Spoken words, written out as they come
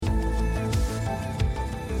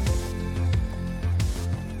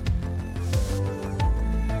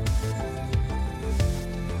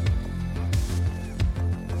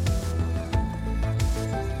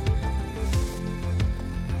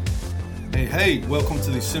Hey, welcome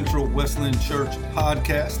to the Central Wesleyan Church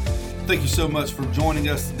podcast. Thank you so much for joining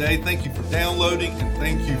us today. Thank you for downloading and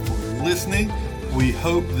thank you for listening. We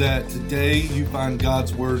hope that today you find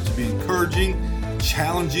God's word to be encouraging,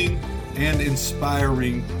 challenging, and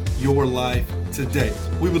inspiring your life today.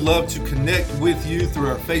 We would love to connect with you through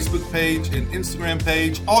our Facebook page and Instagram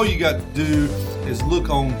page. All you got to do is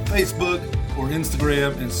look on Facebook or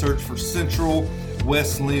Instagram and search for Central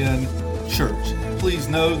Wesleyan Church. Please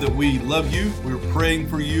know that we love you, we're praying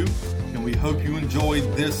for you, and we hope you enjoyed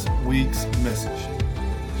this week's message.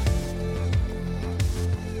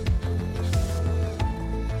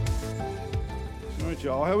 All right,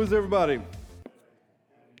 y'all. How is everybody?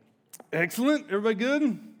 Excellent. Everybody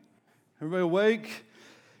good? Everybody awake?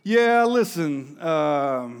 Yeah, listen.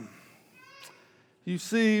 You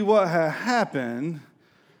see what happened.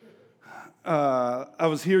 I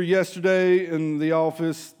was here yesterday in the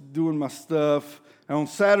office doing my stuff. And on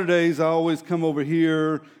Saturdays, I always come over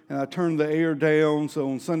here and I turn the air down. So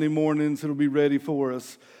on Sunday mornings, it'll be ready for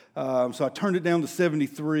us. So I turned it down to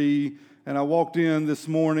 73. And I walked in this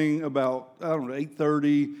morning about,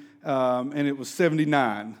 8:30, and it was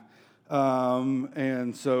 79.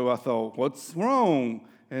 And so I thought, what's wrong?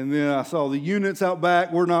 And then I saw the units out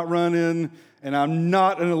back were not running. And I'm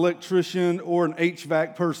not an electrician or an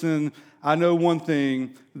HVAC person. I know one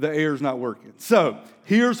thing, the air's not working. So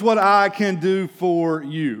here's what I can do for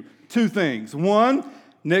you. Two things. One,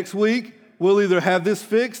 next week, we'll either have this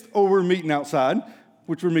fixed or we're meeting outside,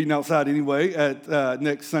 which we're meeting outside anyway at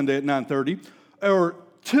next Sunday at 9:30. Or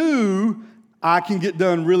two, I can get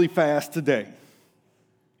done really fast today.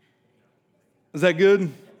 Is that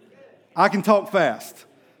good? I can talk fast.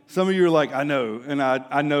 Some of you are like, I know, and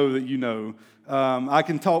I know that you know. I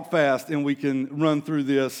can talk fast and we can run through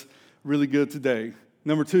this really good today.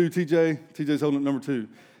 Number two, TJ. TJ's holding up number 2.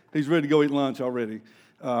 He's ready to go eat lunch already.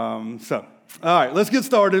 All right, let's get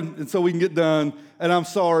started and so we can get done. And I'm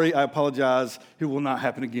sorry, I apologize. It will not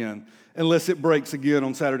happen again unless it breaks again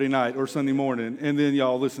on Saturday night or Sunday morning. And then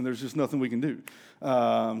y'all, listen, there's just nothing we can do.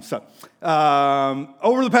 Over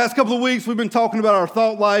the past couple of weeks, we've been talking about our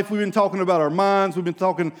thought life. We've been talking about our minds. We've been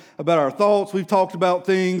talking about our thoughts. We've talked about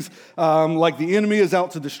things like the enemy is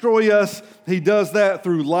out to destroy us. He does that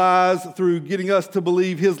through lies, through getting us to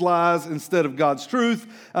believe his lies instead of God's truth.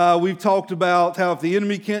 We've talked about how if the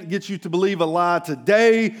enemy can't get you to believe a lie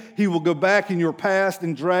today, he will go back in your past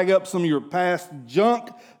and drag up some of your past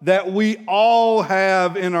junk that we all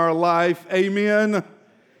have in our life. Amen.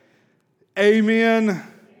 Amen.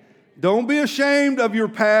 Don't be ashamed of your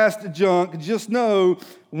past junk. Just know,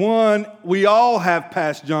 1, we all have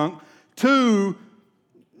past junk. 2,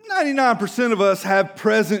 99% of us have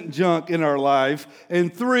present junk in our life.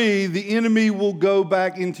 And 3, the enemy will go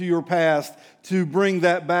back into your past to bring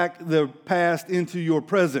that back, the past, into your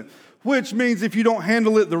present. Which means if you don't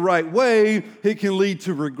handle it the right way, it can lead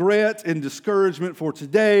to regret and discouragement for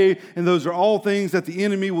today. And those are all things that the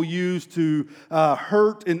enemy will use to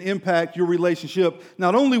hurt and impact your relationship,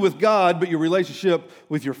 not only with God, but your relationship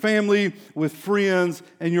with your family, with friends,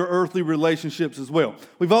 and your earthly relationships as well.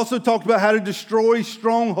 We've also talked about how to destroy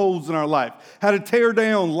strongholds in our life, how to tear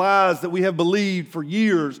down lies that we have believed for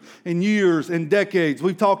years and decades.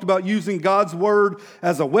 We've talked about using God's word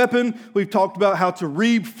as a weapon. We've talked about how to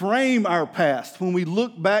reframe our past. When we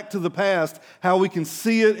look back to the past, how we can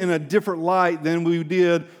see it in a different light than we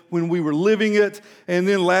did when we were living it. And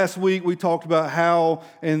then last week we talked about how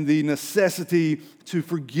and the necessity to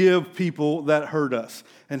forgive people that hurt us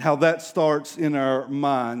and how that starts in our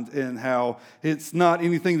mind and how it's not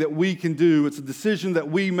anything that we can do. It's a decision that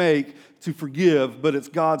we make to forgive, but it's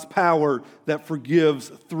God's power that forgives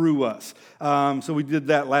through us. So we did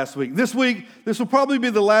that last week. This week, this will probably be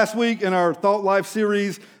the last week in our Thought Life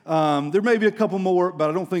series. There may be a couple more, but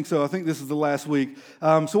I don't think so. I think this is the last week.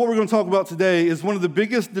 So what we're going to talk about today is one of the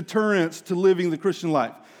biggest deterrents to living the Christian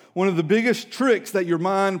life. One of the biggest tricks that your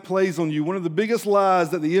mind plays on you. One of the biggest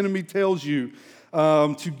lies that the enemy tells you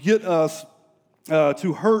to get us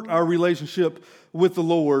to hurt our relationship with the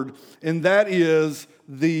Lord. And that is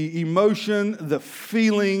the emotion, the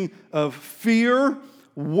feeling of fear,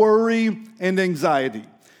 worry, and anxiety.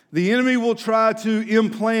 The enemy will try to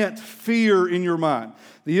implant fear in your mind.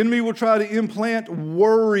 The enemy will try to implant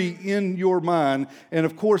worry in your mind. And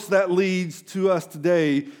of course, that leads to us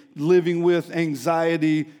today living with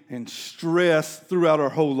anxiety and stress throughout our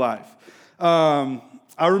whole life. I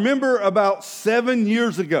remember about 7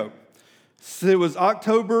 years ago, it was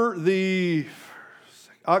October the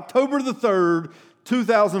 3rd,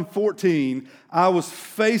 2014, I was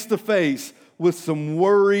face to face with some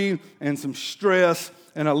worry and some stress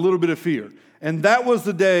and a little bit of fear. And that was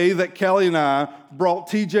the day that Callie and I brought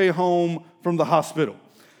TJ home from the hospital.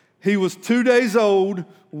 He was 2 days old.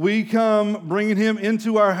 We come bringing him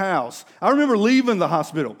into our house. I remember leaving the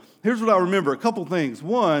hospital. Here's what I remember, a couple things.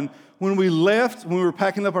 One, when we left, when we were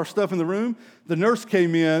packing up our stuff in the room, the nurse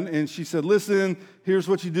came in and she said, listen, here's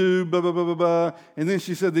what you do, blah, blah, blah, blah, blah. And then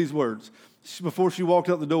she said these words. Before she walked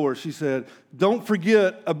out the door, she said, don't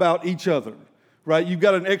forget about each other, right? You've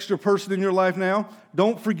got an extra person in your life now.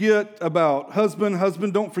 Don't forget about husband.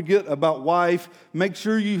 Husband, don't forget about wife. Make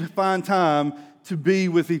sure you find time to be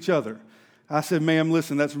with each other. I said, ma'am,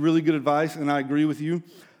 listen, that's really good advice, and I agree with you.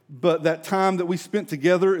 But that time that we spent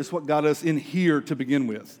together is what got us in here to begin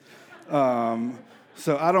with.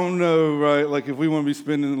 So I don't know, right, like if we want to be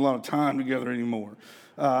spending a lot of time together anymore.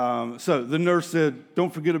 So the nurse said,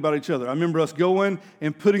 don't forget about each other. I remember us going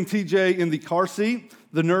and putting TJ in the car seat,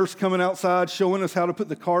 the nurse coming outside showing us how to put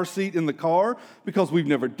the car seat in the car because we've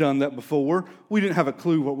never done that before. We didn't have a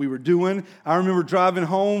clue what we were doing. I remember driving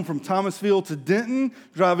home from Thomasville to Denton,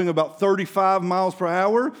 driving about 35 miles per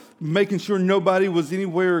hour, making sure nobody was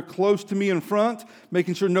anywhere close to me in front,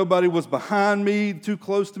 making sure nobody was behind me, too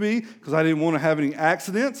close to me, because I didn't want to have any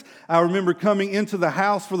accidents. I remember coming into the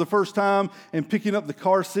house for the first time and picking up the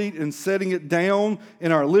car seat and setting it down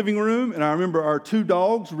in our living room. And I remember our two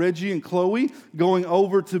dogs, Reggie and Chloe, going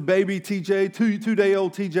over to baby TJ,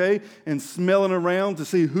 two-day-old TJ, and smelling around to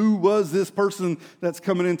see who was this person that's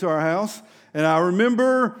coming into our house. And I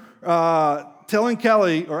remember telling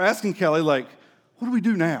Callie, or asking Callie, like, what do we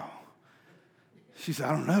do now? She said,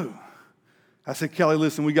 I don't know. I said, Callie,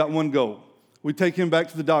 listen, we got one goal. We take him back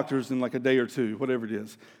to the doctors in like a day or two, whatever it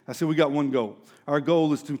is. I said, we got one goal. Our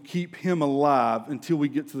goal is to keep him alive until we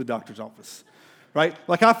get to the doctor's office. Right?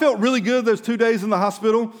 Like I felt really good those 2 days in the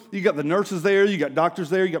hospital. You got the nurses there, you got doctors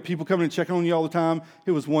there, you got people coming and checking on you all the time.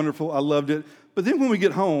 It was wonderful. I loved it. But then when we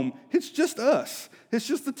get home, it's just us. It's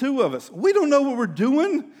just the two of us. We don't know what we're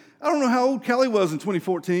doing. I don't know how old Callie was in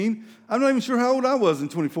 2014. I'm not even sure how old I was in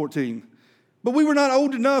 2014. But we were not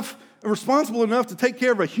old enough, responsible enough to take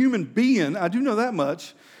care of a human being. I do know that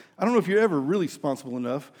much. I don't know if you're ever really responsible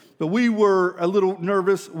enough, but we were a little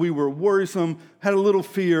nervous. We were worrisome, had a little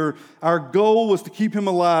fear. Our goal was to keep him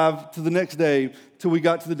alive to the next day till we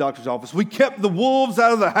got to the doctor's office. We kept the wolves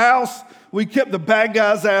out of the house. We kept the bad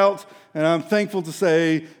guys out. And I'm thankful to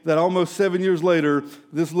say that almost 7 years later,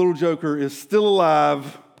 this little joker is still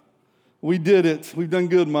alive. We did it. We've done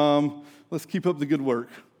good, Mom. Let's keep up the good work.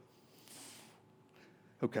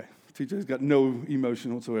 Okay, TJ's got no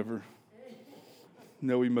emotion whatsoever.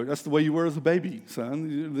 No emotion. That's the way you were as a baby, son.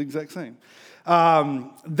 You're the exact same.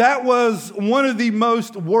 That was one of the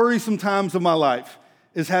most worrisome times of my life,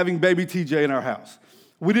 is having baby TJ in our house.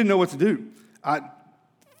 We didn't know what to do.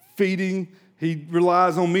 Feeding, he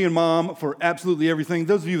relies on me and Mom for absolutely everything.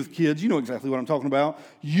 Those of you with kids, you know exactly what I'm talking about.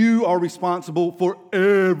 You are responsible for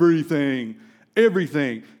everything.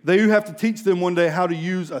 Everything. They have to teach them one day how to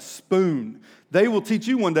use a spoon. They will teach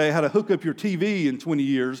you one day how to hook up your TV in 20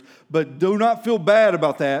 years, but do not feel bad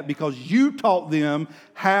about that because you taught them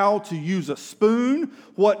how to use a spoon,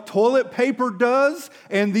 what toilet paper does,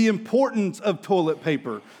 and the importance of toilet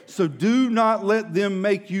paper. So do not let them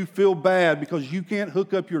make you feel bad because you can't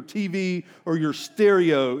hook up your TV or your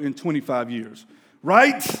stereo in 25 years.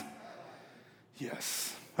 Right?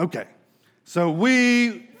 Yes. Okay. So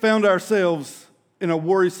we found ourselves in a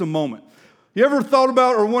worrisome moment. You ever thought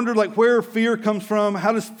about or wondered like where fear comes from?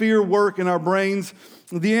 How does fear work in our brains?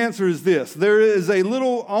 The answer is this. There is a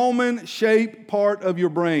little almond-shaped part of your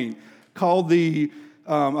brain called the,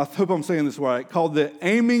 I hope I'm saying this right, called the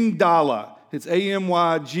amygdala. It's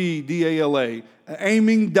A-M-Y-G-D-A-L-A.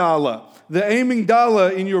 Amygdala. The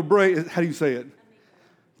amygdala in your brain, how do you say it?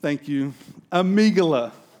 Thank you.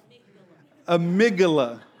 Amygdala.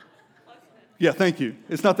 Amygdala. Yeah, thank you.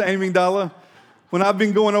 It's not the amygdala. When I've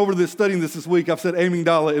been going over this, studying this week, I've said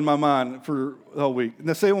amygdala in my mind for the whole week.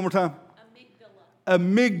 Now say it one more time.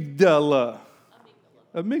 Amygdala.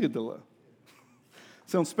 Amygdala.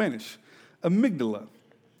 Sounds Spanish. Amygdala.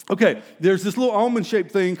 Okay, there's this little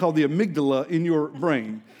almond-shaped thing called the amygdala in your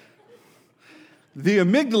brain. The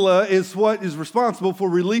amygdala is what is responsible for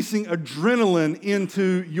releasing adrenaline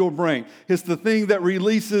into your brain. It's the thing that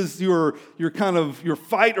releases your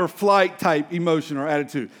fight or flight type emotion or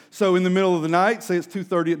attitude. So in the middle of the night, say it's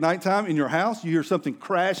 2:30 at nighttime in your house, you hear something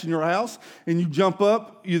crash in your house, and you jump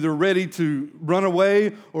up, either ready to run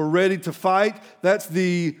away or ready to fight. That's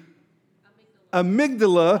the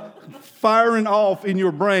amygdala firing off in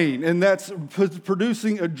your brain, and that's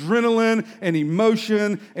producing adrenaline and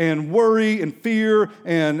emotion and worry and fear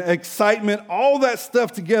and excitement, all that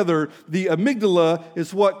stuff together. The amygdala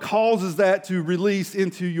is what causes that to release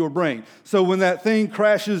into your brain. So when that thing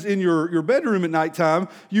crashes in your bedroom at nighttime,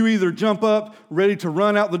 you either jump up ready to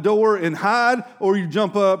run out the door and hide, or you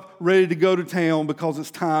jump up ready to go to town because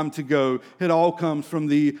it's time to go. It all comes from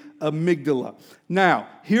the amygdala. Now,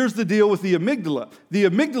 here's the deal with the amygdala. The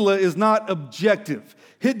amygdala is not objective.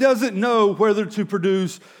 It doesn't know whether to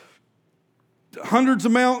produce hundreds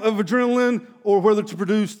amount of adrenaline or whether to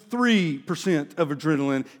produce 3% of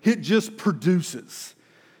adrenaline. It just produces.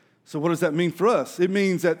 So what does that mean for us? It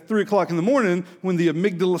means at 3 o'clock in the morning, when the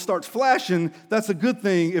amygdala starts flashing, that's a good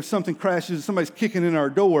thing if something crashes, somebody's kicking in our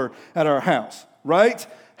door at our house, right?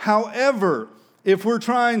 However, if I'm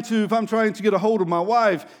trying to get a hold of my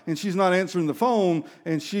wife and she's not answering the phone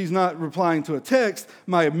and she's not replying to a text,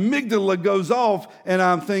 my amygdala goes off and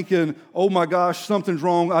I'm thinking, oh my gosh, something's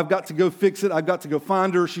wrong. I've got to go fix it. I've got to go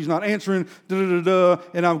find her. She's not answering,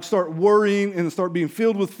 and I start worrying and start being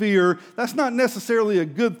filled with fear. That's not necessarily a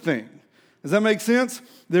good thing. Does that make sense?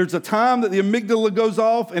 There's a time that the amygdala goes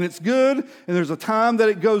off and it's good, and there's a time that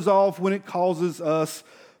it goes off when it causes us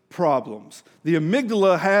problems. The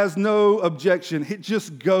amygdala has no objection. It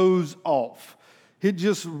just goes off. It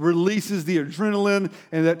just releases the adrenaline,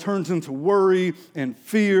 and that turns into worry and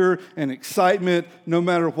fear and excitement, no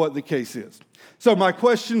matter what the case is. So my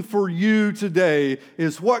question for you today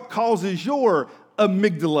is, what causes your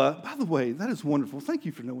amygdala? By the way, that is wonderful. Thank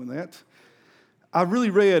you for knowing that. I really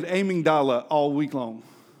read Amygdala all week long.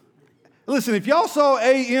 Listen, if y'all saw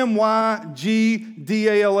Amygdala,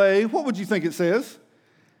 what would you think it says?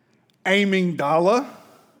 Amygdala.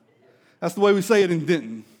 That's the way we say it in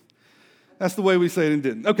Denton.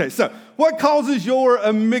 Okay, so what causes your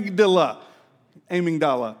amygdala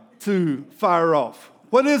to fire off?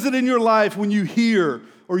 What is it in your life when you hear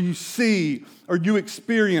or you see or you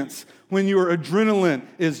experience when your adrenaline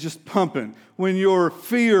is just pumping, when your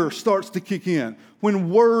fear starts to kick in, when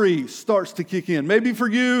worry starts to kick in? Maybe for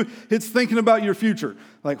you, it's thinking about your future.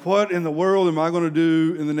 Like, what in the world am I going to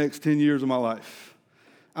do in the next 10 years of my life?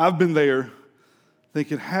 I've been there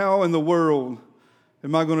thinking, how in the world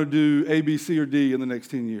am I going to do A, B, C, or D in the next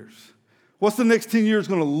 10 years? What's the next 10 years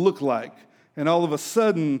going to look like? And all of a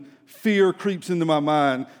sudden, fear creeps into my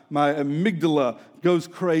mind. My amygdala goes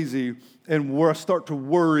crazy, and I start to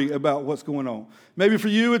worry about what's going on. Maybe for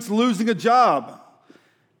you, it's losing a job.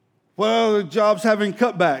 Well, the job's having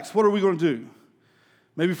cutbacks. What are we going to do?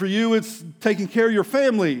 Maybe for you, it's taking care of your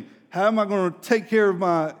family. How am I going to take care of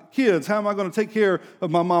my kids? How am I going to take care of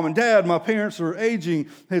my mom and dad? My parents are aging.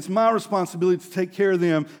 It's my responsibility to take care of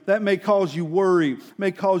them. That may cause you worry,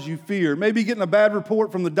 may cause you fear. Maybe getting a bad report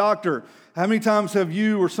from the doctor. How many times have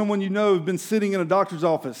you or someone you know been sitting in a doctor's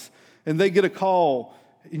office and they get a call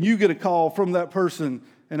and you get a call from that person,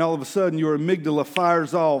 and all of a sudden your amygdala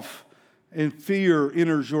fires off and fear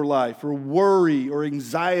enters your life, or worry or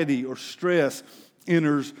anxiety or stress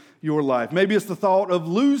enters your life? Maybe it's the thought of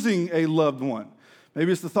losing a loved one.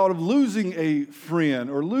 Maybe it's the thought of losing a friend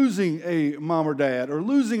or losing a mom or dad or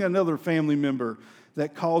losing another family member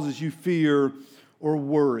that causes you fear or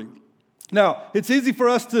worry. Now, it's easy for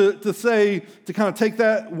us to kind of take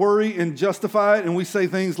that worry and justify it, and we say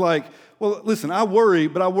things like, well, listen, I worry,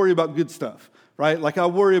 but I worry about good stuff, right? Like I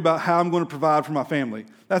worry about how I'm going to provide for my family.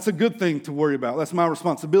 That's a good thing to worry about. That's my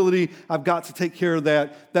responsibility. I've got to take care of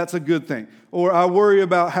that. That's a good thing. Or I worry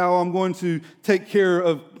about how I'm going to take care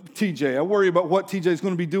of TJ. I worry about what TJ is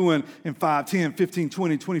going to be doing in 5, 10, 15,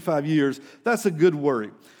 20, 25 years. That's a good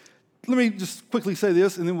worry. Let me just quickly say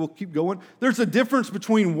this, and then we'll keep going. There's a difference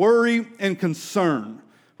between worry and concern,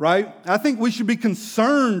 right? I think we should be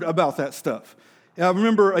concerned about that stuff. I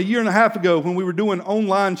remember a year and a half ago when we were doing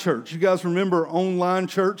online church. You guys remember online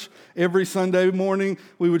church? Every Sunday morning,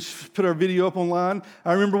 we would put our video up online.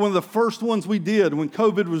 I remember one of the first ones we did when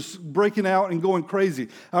COVID was breaking out and going crazy.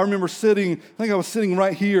 I remember I was sitting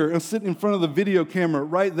right here and sitting in front of the video camera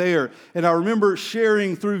right there. And I remember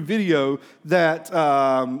sharing through video that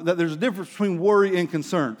there's a difference between worry and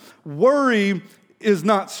concern. Worry is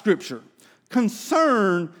not Scripture.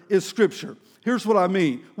 Concern is Scripture. Here's what I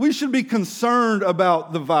mean. We should be concerned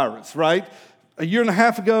about the virus, right? A year and a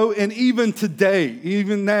half ago, and even today,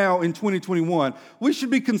 even now in 2021, we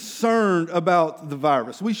should be concerned about the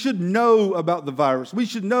virus. We should know about the virus. We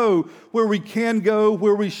should know where we can go,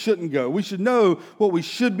 where we shouldn't go. We should know what we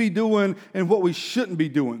should be doing and what we shouldn't be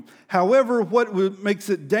doing. However, what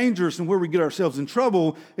makes it dangerous and where we get ourselves in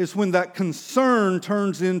trouble is when that concern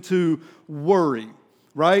turns into worry.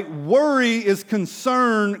 Right? Worry is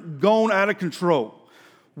concern gone out of control.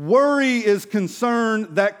 Worry is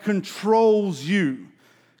concern that controls you.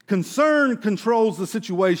 Concern controls the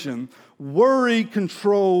situation. Worry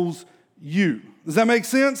controls you. Does that make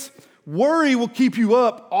sense? Worry will keep you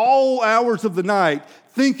up all hours of the night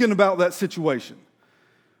thinking about that situation.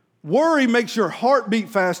 Worry makes your heart beat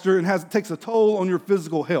faster and takes a toll on your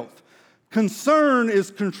physical health. Concern is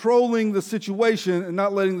controlling the situation and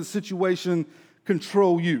not letting the situation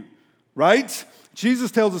control you, right?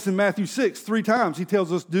 Jesus tells us in Matthew 6, 3 times, he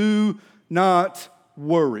tells us, do not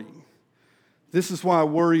worry. This is why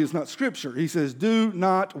worry is not scripture. He says, do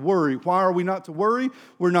not worry. Why are we not to worry?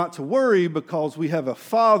 We're not to worry because we have a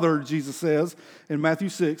Father, Jesus says in Matthew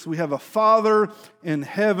 6, we have a Father in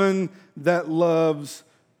heaven that loves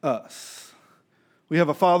us. We have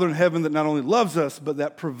a Father in heaven that not only loves us, but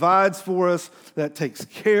that provides for us, that takes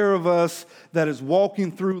care of us, that is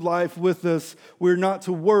walking through life with us. We're not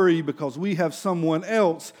to worry because we have someone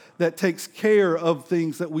else that takes care of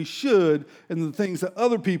things that we should and the things that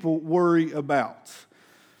other people worry about.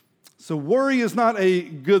 So worry is not a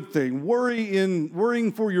good thing.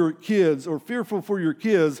 Worrying for your kids or fearful for your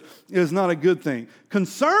kids is not a good thing.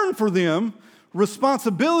 Concern for them,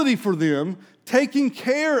 responsibility for them, taking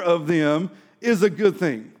care of them is a good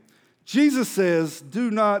thing. Jesus says,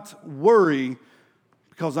 do not worry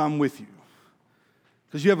because I'm with you.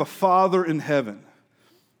 Because you have a Father in heaven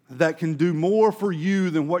that can do more for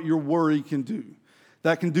you than what your worry can do.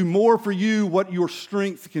 That can do more for you what your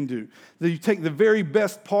strength can do. That you take the very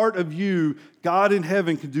best part of you, God in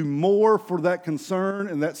heaven can do more for that concern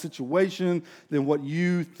and that situation than what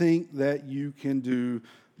you think that you can do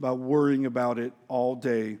by worrying about it all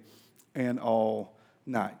day and all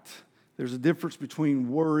night. There's a difference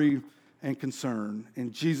between worry and concern,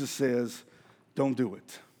 and Jesus says, don't do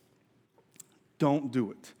it. Don't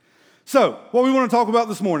do it. So, what we want to talk about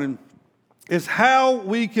this morning is how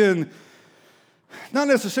we can not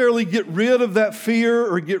necessarily get rid of that fear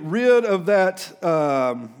or get rid of that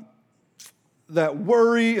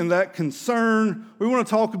worry and that concern. We want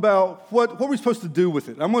to talk about what we're supposed to do with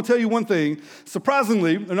it. I'm going to tell you one thing.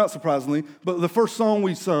 Surprisingly, or not surprisingly, but the first song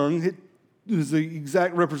we sung, it is the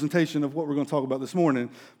exact representation of what we're going to talk about this morning,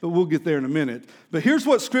 but we'll get there in a minute. But here's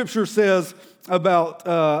what Scripture says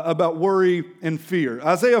about worry and fear.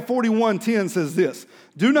 Isaiah 41:10 says this,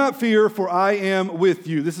 do not fear, for I am with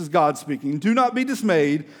you. This is God speaking. Do not be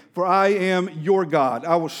dismayed, for I am your God.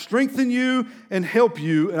 I will strengthen you and help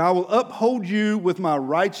you, and I will uphold you with my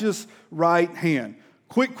righteous right hand.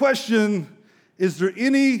 Quick question, is there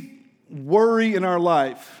any worry in our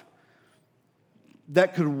life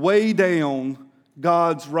that could weigh down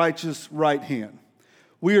God's righteous right hand?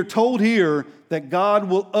 We are told here that God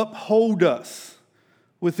will uphold us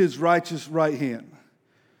with his righteous right hand.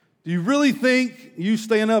 Do you really think you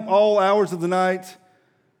staying up all hours of the night,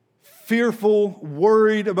 fearful,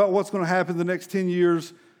 worried about what's going to happen the next 10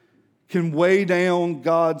 years, can weigh down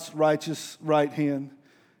God's righteous right hand?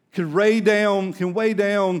 Can weigh down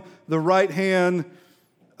the right hand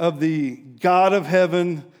of the God of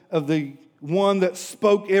heaven, of the one that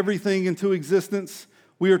spoke everything into existence?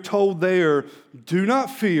 We are told there, do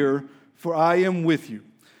not fear, for I am with you.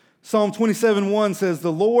 Psalm 27:1 says,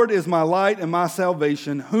 the Lord is my light and my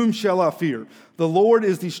salvation. Whom shall I fear? The Lord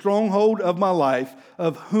is the stronghold of my life.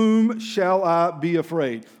 Of whom shall I be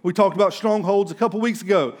afraid? We talked about strongholds a couple weeks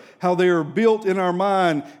ago, how they are built in our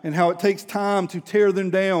mind and how it takes time to tear them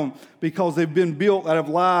down because they've been built out of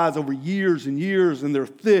lies over years and years, and they're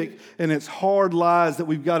thick, and it's hard lies that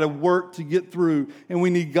we've got to work to get through, and we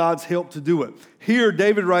need God's help to do it. Here,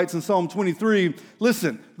 David writes in Psalm 23,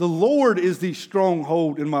 listen, the Lord is the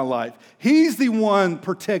stronghold in my life. He's the one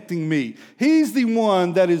protecting me. He's the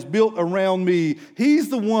one that is built around me. He's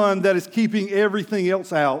the one that is keeping everything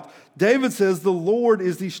else out. David says the Lord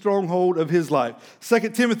is the stronghold of his life. 2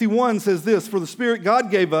 Timothy 1 says this, for the Spirit God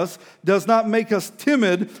gave us does not make us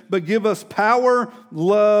timid, but give us power,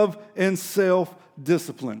 love, and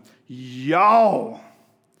self-discipline. Y'all,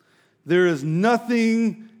 there is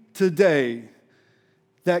nothing today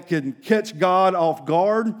that can catch God off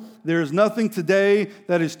guard. There is nothing today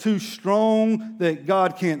that is too strong that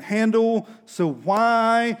God can't handle. So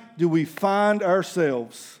why do we find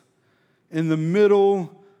ourselves in the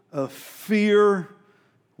middle of fear,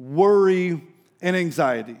 worry, and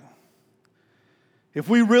anxiety? If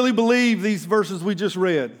we really believe these verses we just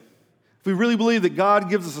read, if we really believe that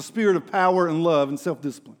God gives us a spirit of power and love and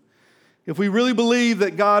self-discipline, if we really believe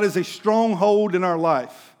that God is a stronghold in our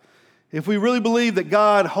life, if we really believe that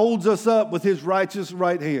God holds us up with his righteous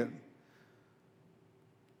right hand,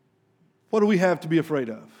 what do we have to be afraid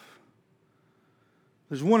of?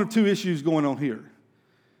 There's one of two issues going on here.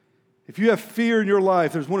 If you have fear in your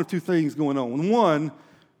life, there's one of two things going on. One,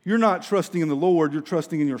 you're not trusting in the Lord, you're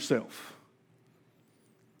trusting in yourself.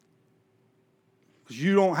 Because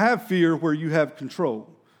you don't have fear where you have control,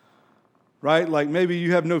 right? Like maybe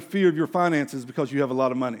you have no fear of your finances because you have a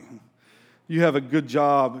lot of money. You have a good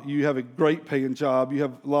job, you have a great paying job, you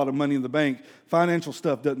have a lot of money in the bank. Financial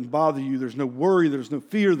stuff doesn't bother you. There's no worry, there's no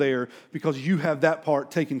fear there because you have that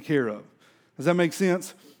part taken care of. Does that make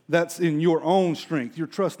sense? That's in your own strength. You're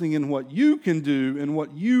trusting in what you can do and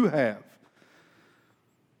what you have.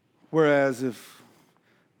 Whereas if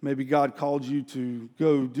maybe God called you to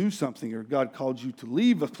go do something, or God called you to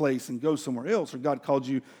leave a place and go somewhere else, or God called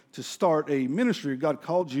you to start a ministry, or God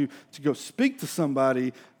called you to go speak to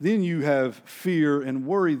somebody, then you have fear and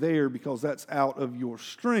worry there because that's out of your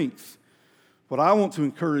strength. What I want to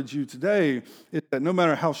encourage you today is that no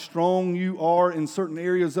matter how strong you are in certain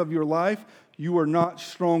areas of your life, you are not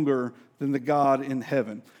stronger than the God in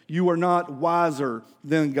heaven. You are not wiser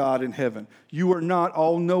than God in heaven. You are not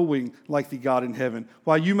all-knowing like the God in heaven.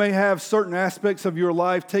 While you may have certain aspects of your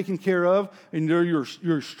life taken care of, and they're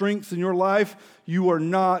your strengths in your life, you are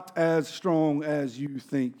not as strong as you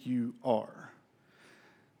think you are.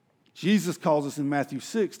 Jesus calls us in Matthew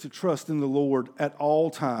 6 to trust in the Lord at all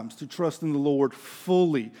times, to trust in the Lord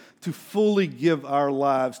fully, to fully give our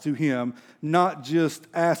lives to Him, not just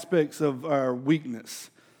aspects of our weakness.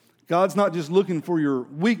 God's not just looking for your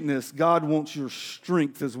weakness, God wants your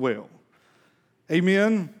strength as well.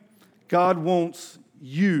 Amen? God wants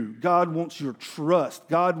you. God wants your trust.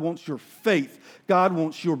 God wants your faith. God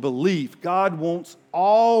wants your belief. God wants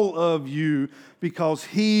all of you because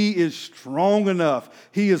He is strong enough.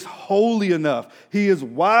 He is holy enough. He is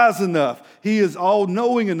wise enough. He is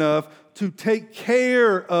all-knowing enough to take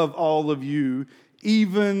care of all of you,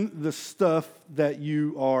 even the stuff that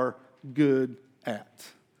you are good at.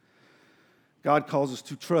 God calls us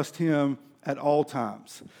to trust Him at all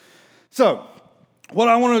times. So, what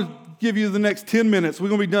I want to give you the next 10 minutes, we're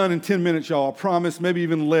going to be done in 10 minutes, y'all. I promise, maybe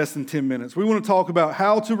even less than 10 minutes. We want to talk about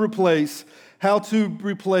how to replace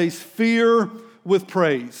fear with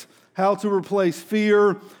praise. How to replace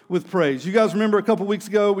fear with praise. You guys remember a couple weeks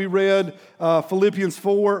ago we read Philippians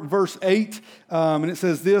 4, verse 8, and it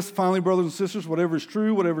says this: finally, brothers and sisters, whatever is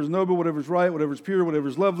true, whatever is noble, whatever is right, whatever is pure, whatever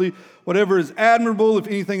is lovely, whatever is admirable, if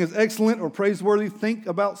anything is excellent or praiseworthy, think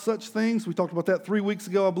about such things. We talked about that 3 weeks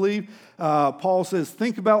ago, I believe. Paul says,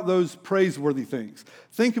 think about those praiseworthy things.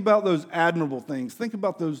 Think about those admirable things. Think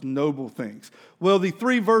about those noble things. Well, the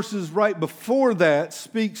 3 verses right before that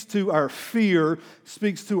speaks to our fear,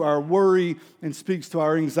 speaks to our worry, and speaks to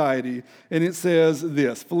our anxiety. And it says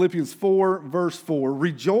this, Philippians 4, verse 4,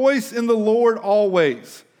 rejoice in the Lord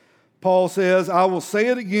always. Paul says, I will say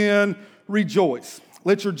it again, rejoice.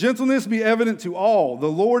 Let your gentleness be evident to all. The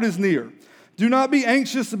Lord is near. Do not be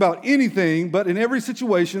anxious about anything, but in every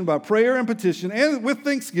situation, by prayer and petition, and with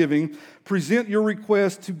thanksgiving, present your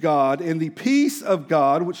request to God, and the peace of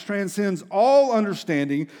God, which transcends all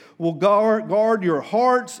understanding, will guard your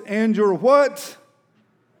hearts and your what?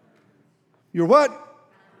 Your what?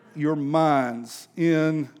 Your minds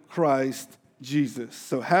in Christ Jesus.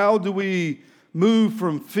 So how do we move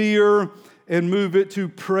from fear and move it to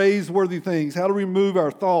praiseworthy things? How do we move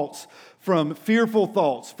our thoughts from fearful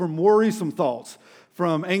thoughts, from worrisome thoughts,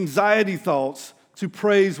 from anxiety thoughts to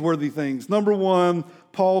praiseworthy things? Number one,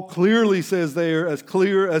 Paul clearly says there, as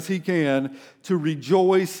clear as he can, to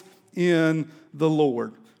rejoice in the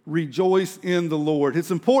Lord. Rejoice in the Lord.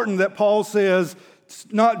 It's important that Paul says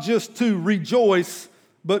not just to rejoice,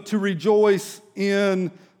 but to rejoice in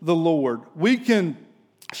the Lord. We can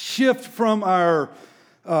shift from our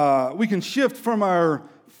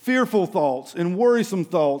fearful thoughts and worrisome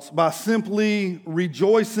thoughts by simply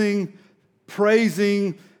rejoicing,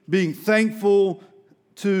 praising, being thankful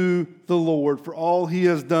to the Lord for all He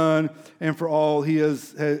has done and for all He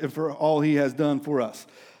has done for us.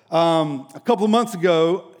 A couple of months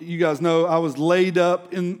ago, you guys know, I was laid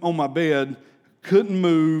up on my bed, couldn't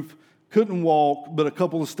move, couldn't walk but a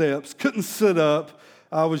couple of steps, couldn't sit up.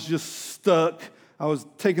 I was just stuck. I was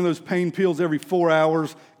taking those pain pills every 4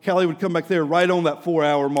 hours. Callie would come back there right on that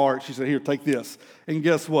 4-hour mark. She said, here, take this. And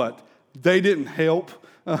guess what? They didn't help.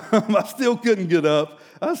 I still couldn't get up.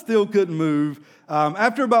 I still couldn't move.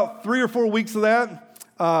 After about 3 or 4 weeks of that,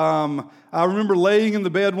 I remember laying in the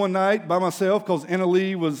bed one night by myself because Anna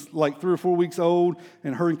Lee was like 3 or 4 weeks old,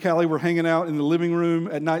 and her and Callie were hanging out in the living room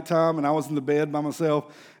at nighttime, and I was in the bed by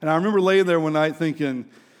myself. And I remember laying there one night thinking,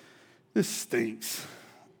 this stinks.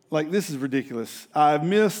 Like, this is ridiculous. I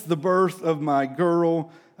missed the birth of my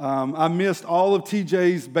girl. I missed all of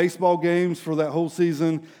TJ's baseball games for that whole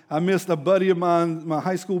season. I missed a buddy of mine, my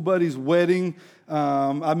high school buddy's wedding.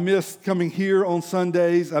 I missed coming here on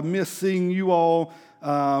Sundays. I missed seeing you all.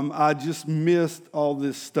 I just missed all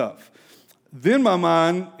this stuff. Then my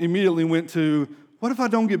mind immediately went to, what if I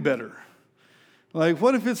don't get better? Like,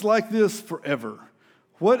 what if it's like this forever?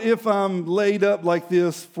 What if I'm laid up like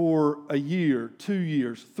this for a year, 2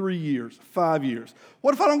 years, 3 years, 5 years?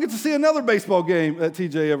 What if I don't get to see another baseball game that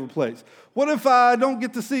TJ ever plays? What if I don't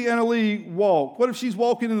get to see Annalie walk? What if she's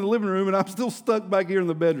walking in the living room and I'm still stuck back here in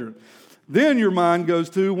the bedroom? Then your mind goes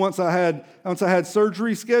to, once I had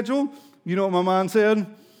surgery scheduled, you know what my mind said?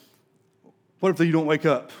 What if you don't wake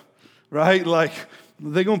up, right? Like,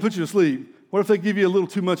 they're going to put you to sleep. What if they give you a little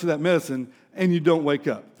too much of that medicine and you don't wake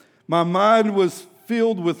up? My mind was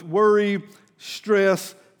filled with worry,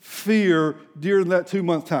 stress, fear during that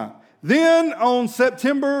 2-month time. Then on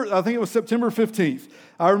September 15th,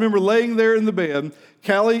 I remember laying there in the bed.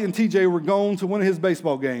 Callie and TJ were gone to one of his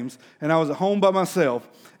baseball games, and I was at home by myself,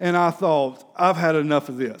 and I thought, I've had enough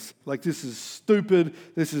of this. Like, this is stupid,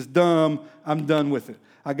 this is dumb, I'm done with it.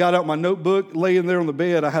 I got out my notebook, laying there on the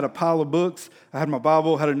bed. I had a pile of books. I had my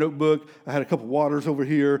Bible, had a notebook. I had a couple waters over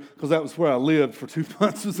here because that was where I lived for 2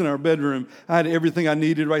 months, was in our bedroom. I had everything I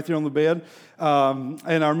needed right there on the bed.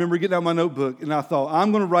 And I remember getting out my notebook, and I thought,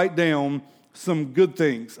 I'm going to write down some good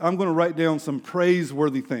things. I'm going to write down some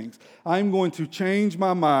praiseworthy things. I'm going to change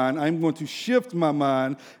my mind. I'm going to shift my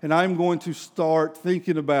mind, and I'm going to start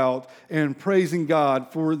thinking about and praising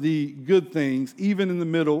God for the good things, even in the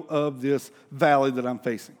middle of this valley that I'm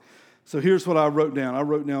facing. So here's what I wrote down. I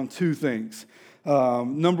wrote down 2 things.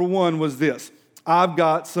 Number 1 was this. I've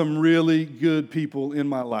got some really good people in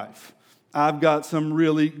my life. I've got some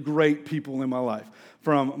really great people in my life.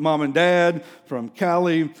 From mom and dad, from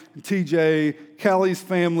Callie, TJ, Callie's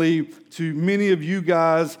family, to many of you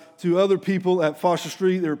guys, to other people at Foster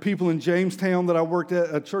Street. There were people in Jamestown that I worked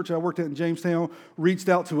at, a church I worked at in Jamestown, reached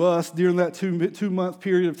out to us during that 2-month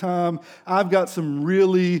period of time. I've got some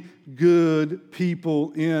really good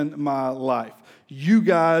people in my life. You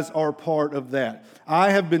guys are part of that.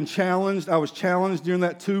 I was challenged during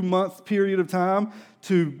that 2-month period of time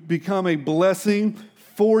to become a blessing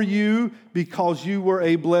for you because you were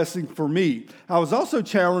a blessing for me. I was also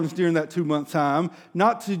challenged during that 2-month time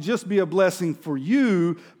not to just be a blessing for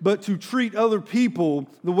you, but to treat other people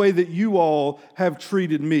the way that you all have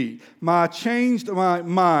treated me. I changed my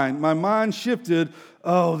mind shifted,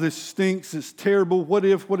 oh, this stinks, it's terrible, what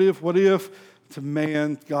if, to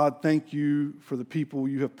man, God, thank you for the people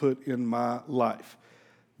you have put in my life.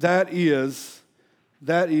 That is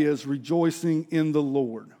rejoicing in the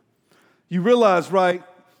Lord. You realize, right,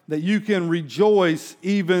 that you can rejoice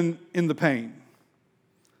even in the pain.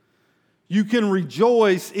 You can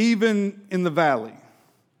rejoice even in the valley.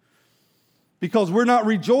 Because we're not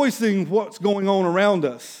rejoicing what's going on around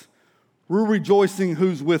us. We're rejoicing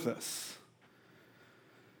who's with us.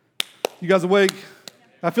 You guys awake?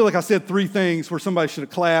 I feel like I said 3 things where somebody should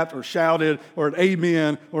have clapped or shouted or an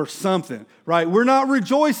amen or something, right? We're not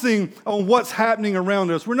rejoicing on what's happening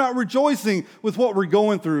around us. We're not rejoicing with what we're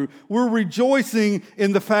going through. We're rejoicing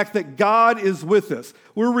in the fact that God is with us.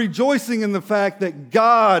 We're rejoicing in the fact that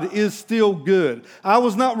God is still good. I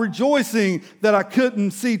was not rejoicing that I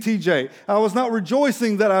couldn't see TJ. I was not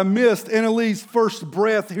rejoicing that I missed Annalie's first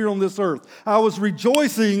breath here on this earth. I was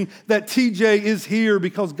rejoicing that TJ is here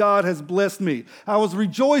because God has blessed me. I was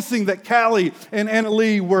rejoicing that Callie and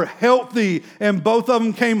Annalie were healthy and both of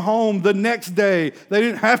them came home the next day. They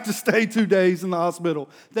didn't have to stay 2 days in the hospital.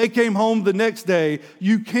 They came home the next day.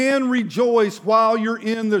 You can rejoice while you're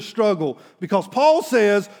in the struggle because Paul says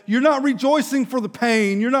you're not rejoicing for the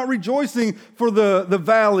pain. You're not rejoicing for the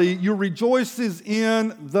valley. Your rejoice is in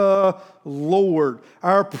the Lord.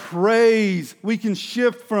 Our praise, we can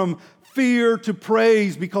shift from fear to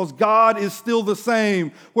praise because God is still the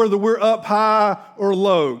same whether we're up high or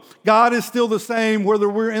low. God is still the same whether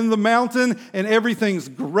we're in the mountain and everything's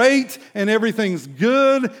great and everything's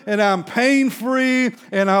good and I'm pain-free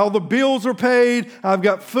and all the bills are paid. I've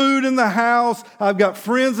got food in the house. I've got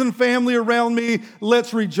friends and family around me.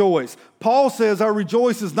 Let's rejoice. Paul says our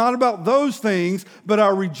rejoice is not about those things, but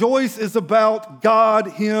our rejoice is about God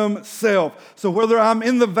Himself. So whether I'm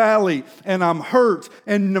in the valley and I'm hurt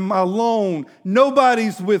and I'm alone,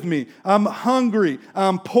 nobody's with me, I'm hungry,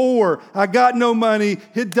 I'm poor, I got no money,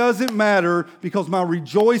 it doesn't matter because my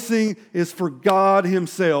rejoicing is for God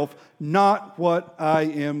Himself, not what I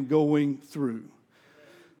am going through.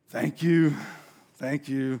 Thank you. Thank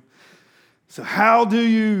you. So how do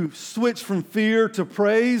you switch from fear to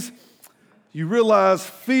praise? You realize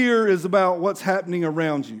fear is about what's happening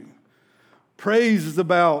around you. Praise is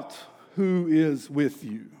about who is with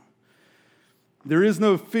you. There is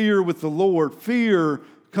no fear with the Lord. Fear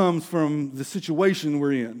comes from the situation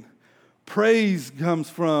we're in. Praise comes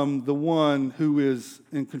from the one who is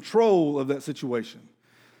in control of that situation.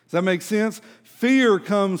 Does that make sense? Fear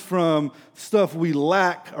comes from stuff we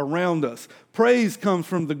lack around us. Praise comes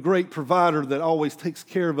from the great provider that always takes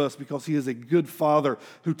care of us because he is a good father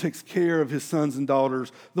who takes care of his sons and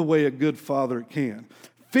daughters the way a good father can.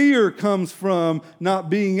 Fear comes from not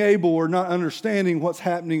being able or not understanding what's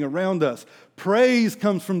happening around us. Praise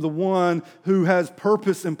comes from the one who has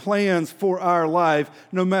purpose and plans for our life,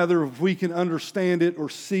 no matter if we can understand it or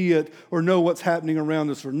see it or know what's happening around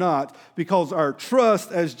us or not, because our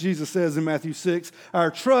trust, as Jesus says in Matthew 6,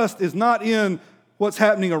 our trust is not in what's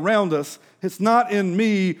happening around us. It's not in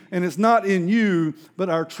me and it's not in you, but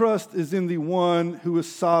our trust is in the one who is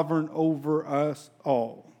sovereign over us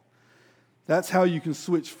all. That's how you can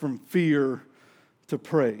switch from fear to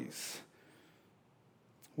praise.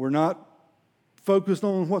 We're not focused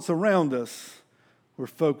on what's around us. We're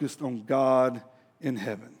focused on God in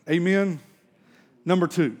heaven. Amen? Number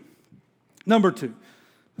two. The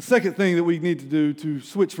second thing that we need to do to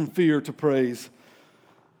switch from fear to praise.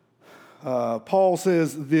 Paul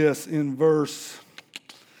says this in verse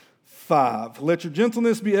 5. Let your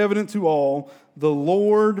gentleness be evident to all. The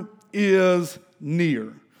Lord is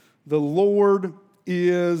near. The Lord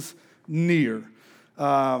is near.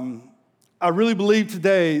 I really believe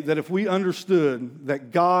today that if we understood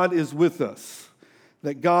that God is with us,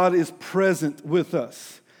 that God is present with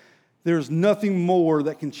us, there's nothing more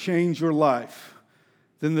that can change your life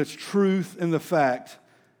than the truth and the fact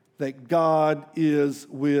that God is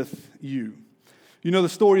with you. You know the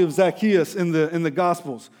story of Zacchaeus in the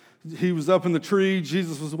Gospels. He was up in the tree.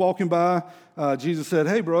 Jesus was walking by. Jesus said,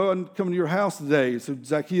 "Hey, bro, I'm coming to your house today." So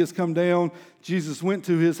Zacchaeus come down. Jesus went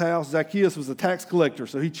to his house. Zacchaeus was a tax collector,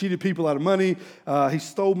 so he cheated people out of money. He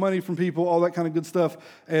stole money from people, all that kind of good stuff.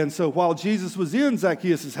 And so while Jesus was in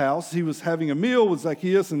Zacchaeus' house, he was having a meal with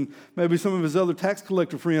Zacchaeus and maybe some of his other tax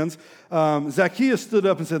collector friends. Zacchaeus stood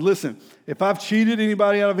up and said, "Listen, if I've cheated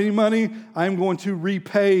anybody out of any money, I'm going to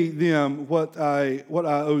repay them what I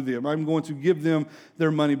owe them. I'm going to give them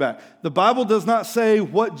their money back." The Bible does not say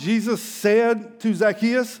what Jesus said to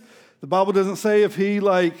Zacchaeus. The Bible doesn't say if he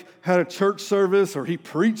had a church service or he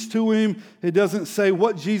preached to him. It doesn't say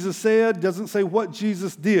what Jesus said. It doesn't say what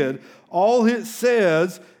Jesus did. All it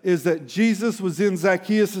says is that Jesus was in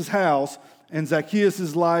Zacchaeus' house and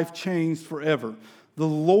Zacchaeus' life changed forever. The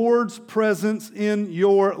Lord's presence in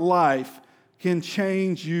your life can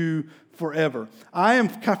change you forever. I am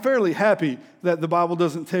fairly happy that the Bible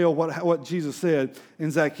doesn't tell what Jesus said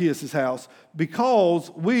in Zacchaeus' house,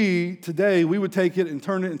 because we would take it and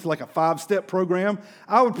turn it into like a 5-step program.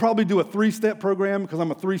 I would probably do a 3-step program because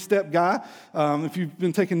I'm a 3-step guy. If you've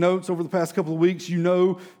been taking notes over the past couple of weeks, you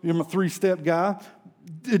know I'm a 3-step guy.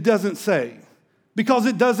 It doesn't say, because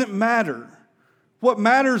it doesn't matter. What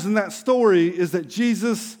matters in that story is that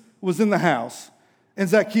Jesus was in the house and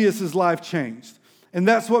Zacchaeus' life changed. And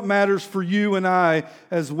that's what matters for you and I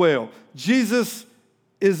as well. Jesus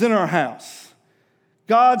is in our house.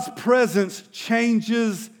 God's presence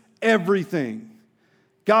changes everything.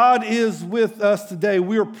 God is with us today.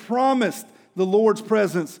 We are promised the Lord's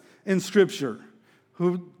presence in Scripture.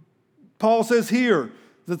 Paul says here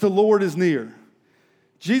that the Lord is near.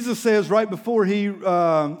 Jesus says right before he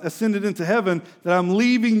ascended into heaven that I'm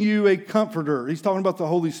leaving you a comforter. He's talking about the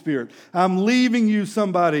Holy Spirit. I'm leaving you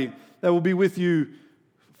somebody that will be with you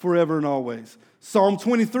forever and always. Psalm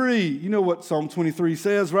 23, you know what Psalm 23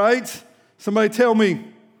 says, right? Somebody tell me.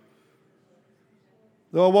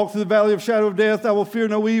 Though I walk through the valley of shadow of death, I will fear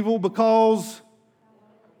no evil because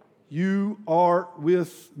you are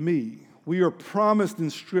with me. We are promised in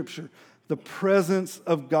Scripture the presence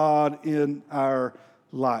of God in our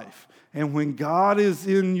life. And when God is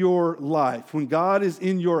in your life, when God is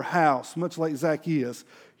in your house, much like Zacchaeus,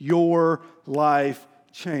 your life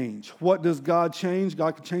change. What does God change?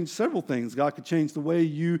 God can change several things. God can change the way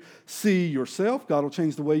you see yourself. God will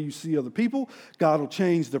change the way you see other people. God will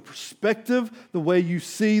change the perspective, the way you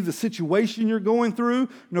see the situation you're going through.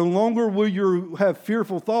 No longer will you have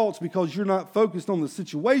fearful thoughts because you're not focused on the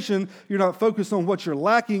situation. You're not focused on what you're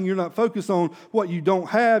lacking. You're not focused on what you don't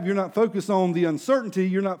have. You're not focused on the uncertainty.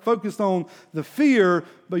 You're not focused on the fear,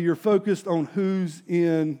 but you're focused on who's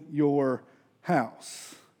in your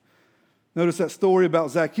house. Notice that story about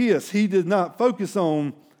Zacchaeus. He did not focus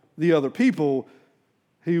on the other people.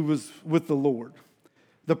 He was with the Lord.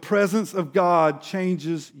 The presence of God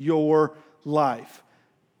changes your life.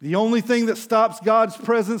 The only thing that stops God's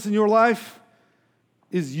presence in your life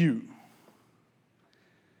is you.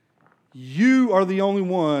 You are the only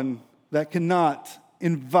one that cannot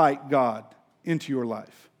invite God into your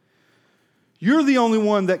life. You're the only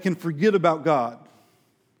one that can forget about God.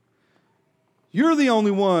 You're the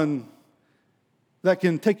only one that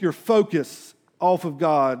can take your focus off of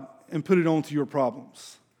God and put it onto your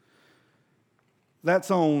problems.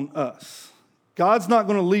 That's on us. God's not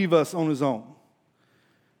going to leave us on his own.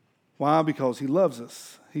 Why? Because he loves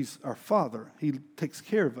us. He's our Father. He takes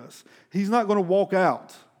care of us. He's not going to walk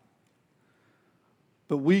out.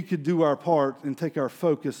 But we could do our part and take our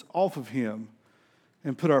focus off of him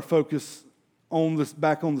and put our focus on this,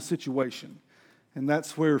 back on the situation. And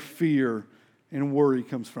that's where fear and worry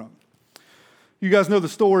comes from. You guys know the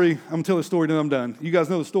story. I'm going to tell the story, then I'm done. You guys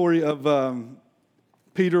know the story of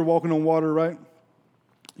Peter walking on water, right?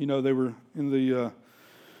 You know, they were in the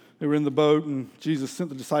boat, and Jesus sent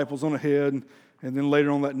the disciples on ahead. And then later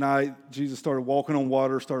on that night, Jesus started walking on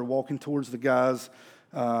water, started walking towards the guys,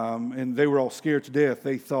 and they were all scared to death.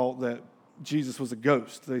 They thought that Jesus was a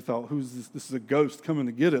ghost. They thought, who's this? This is a ghost coming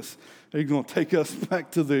to get us. They're going to take us back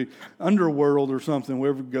to the underworld or something,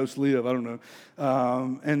 wherever ghosts live. I don't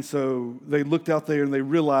know. And so they looked out there and they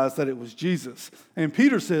realized that it was Jesus. And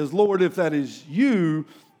Peter says, Lord, if that is you,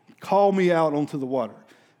 call me out onto the water.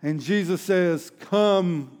 And Jesus says,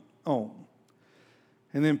 come on.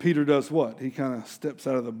 And then Peter does what? He kind of steps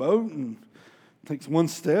out of the boat and takes one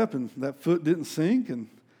step, and that foot didn't sink. And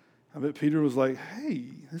I bet Peter was like, hey,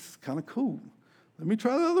 this is kind of cool. Let me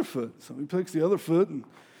try the other foot. So he takes the other foot and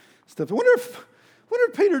steps. I wonder if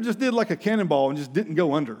Peter just did like a cannonball and just didn't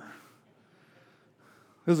go under.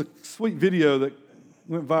 There's a sweet video that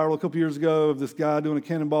went viral a couple years ago of this guy doing a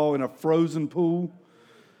cannonball in a frozen pool.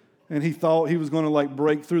 And he thought he was going to like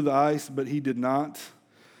break through the ice, but he did not.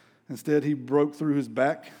 Instead, he broke through his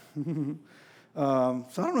back. So I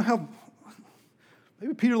don't know how,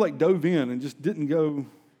 maybe Peter like dove in and just didn't go,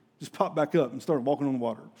 just popped back up and started walking on the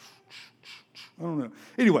water. I don't know.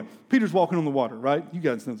 Anyway, Peter's walking on the water, right? You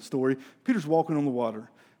guys know the story. Peter's walking on the water.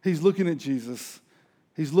 He's looking at Jesus.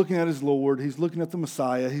 He's looking at his Lord. He's looking at the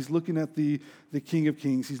Messiah. He's looking at the King of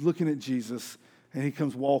Kings. He's looking at Jesus, and he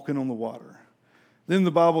comes walking on the water. Then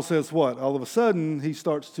the Bible says what? All of a sudden, he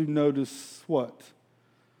starts to notice what?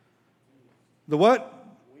 The what?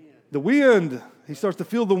 The wind. He starts to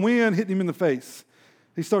feel the wind hitting him in the face.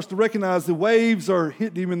 He starts to recognize the waves are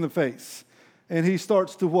hitting him in the face. And he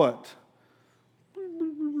starts to what?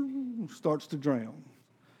 Starts to drown.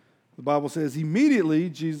 The Bible says immediately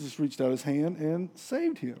Jesus reached out his hand and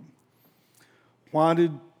saved him. Why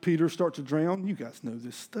did Peter start to drown? You guys know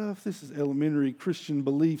this stuff. This is elementary Christian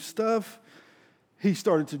belief stuff. He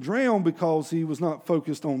started to drown because he was not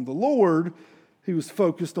focused on the Lord. He was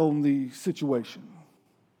focused on the situation.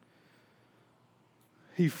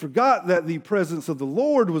 He forgot that the presence of the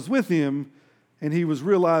Lord was with him, and he was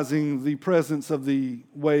realizing the presence of the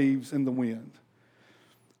waves and the wind.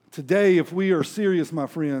 Today, if we are serious, my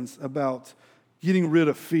friends, about getting rid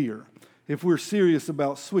of fear, if we're serious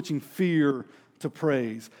about switching fear to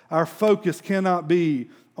praise, our focus cannot be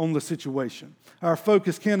on the situation. Our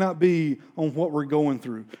focus cannot be on what we're going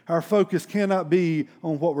through. Our focus cannot be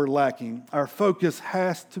on what we're lacking. Our focus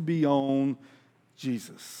has to be on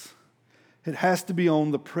Jesus. It has to be on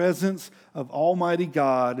the presence of Almighty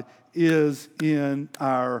God is in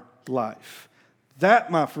our life. That,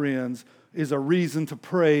 my friends, is a reason to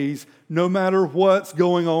praise no matter what's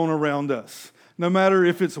going on around us. No matter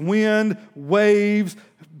if it's wind, waves,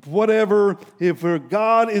 whatever, if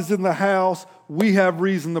God is in the house, we have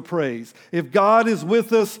reason to praise. If God is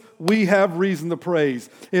with us, we have reason to praise.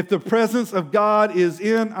 If the presence of God is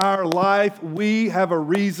in our life, we have a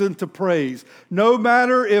reason to praise. No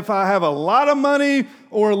matter if I have a lot of money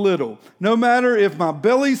or a little. No matter if my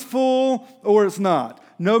belly's full or it's not.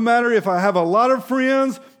 No matter if I have a lot of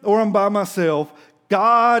friends or I'm by myself.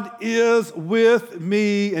 God is with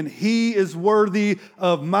me, and He is worthy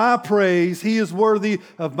of my praise. He is worthy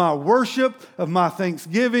of my worship, of my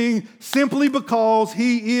thanksgiving, simply because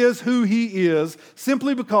He is who He is,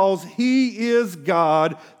 simply because He is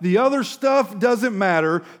God. The other stuff doesn't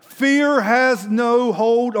matter. Fear has no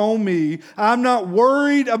hold on me. I'm not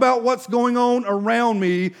worried about what's going on around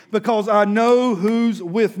me because I know who's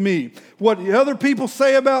with me. What the other people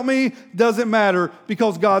say about me doesn't matter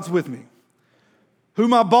because God's with me. Who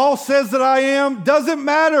my boss says that I am doesn't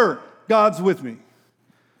matter. God's with me.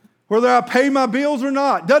 Whether I pay my bills or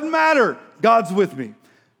not, doesn't matter. God's with me.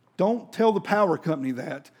 Don't tell the power company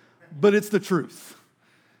that, but it's the truth.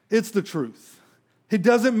 It's the truth. It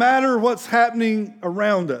doesn't matter what's happening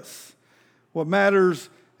around us. What matters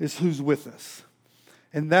is who's with us.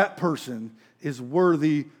 And that person is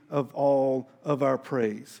worthy of all of our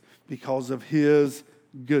praise because of His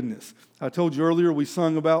goodness. I told you earlier, we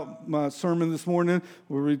sung about my sermon this morning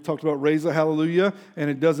where we talked about raise a hallelujah,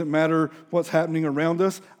 and it doesn't matter what's happening around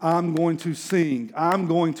us. I'm going to sing. I'm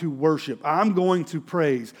going to worship. I'm going to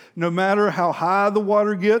praise. No matter how high the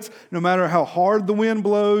water gets, no matter how hard the wind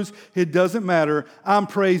blows, it doesn't matter. I'm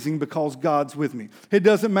praising because God's with me. It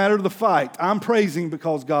doesn't matter the fight. I'm praising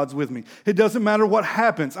because God's with me. It doesn't matter what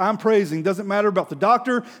happens. I'm praising. Doesn't matter about the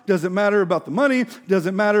doctor. Doesn't matter about the money.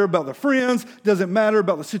 Doesn't matter about the friends. Doesn't matter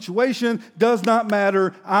about the situation. Does not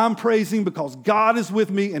matter. I'm praising because God is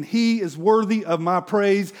with me and He is worthy of my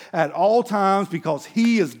praise at all times because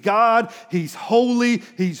He is God. He's holy.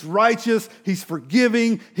 He's righteous. He's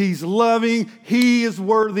forgiving. He's loving. He is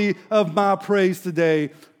worthy of my praise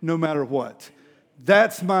today, no matter what.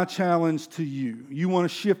 That's my challenge to you. You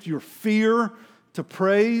want to shift your fear to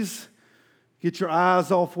praise? Get your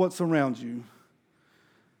eyes off what's around you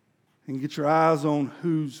and get your eyes on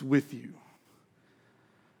who's with you.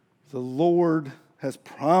 The Lord has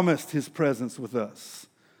promised His presence with us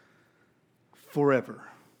forever.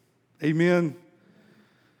 Amen.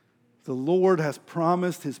 The Lord has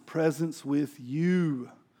promised His presence with you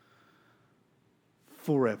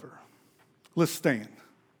forever. Let's stand.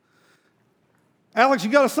 Alex, you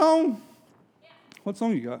got a song? Yeah. What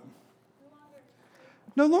song you got?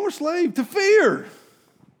 No longer slave to fear.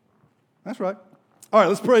 That's right. All right,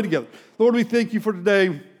 let's pray together. Lord, we thank You for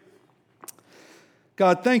today.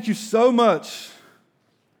 God, thank You so much.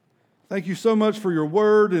 Thank You so much for Your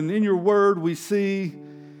word. And in Your word, we see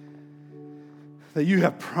that You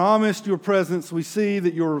have promised Your presence. We see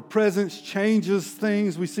that Your presence changes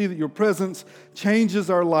things. We see that Your presence changes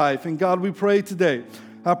our life. And God, we pray today.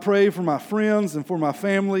 I pray for my friends and for my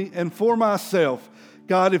family and for myself.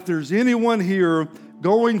 God, if there's anyone here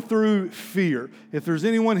going through fear, if there's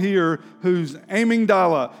anyone here whose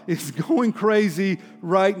amygdala is going crazy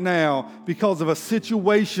right now because of a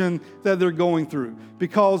situation that they're going through,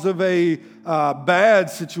 because of a bad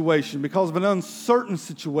situation, because of an uncertain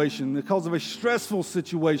situation, because of a stressful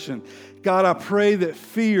situation, God, I pray that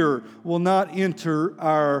fear will not enter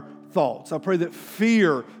our thoughts. I pray that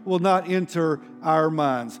fear will not enter our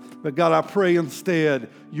minds. But God, I pray instead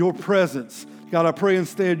Your presence. God, I pray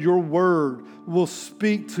instead Your word will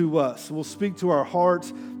speak to us, will speak to our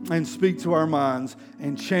hearts and speak to our minds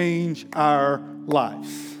and change our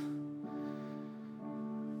lives.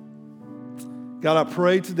 God, I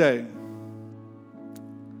pray today.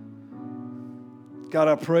 God,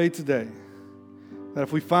 I pray today that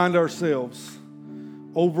if we find ourselves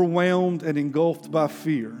overwhelmed and engulfed by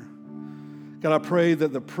fear, God, I pray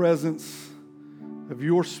that the presence of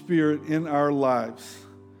Your Spirit in our lives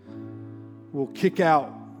will kick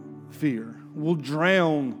out fear, will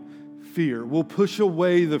drown fear, will push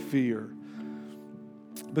away the fear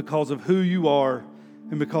because of who You are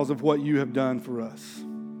and because of what You have done for us.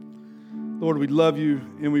 Lord, we love You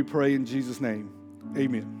and we pray in Jesus' name.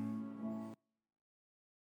 Amen.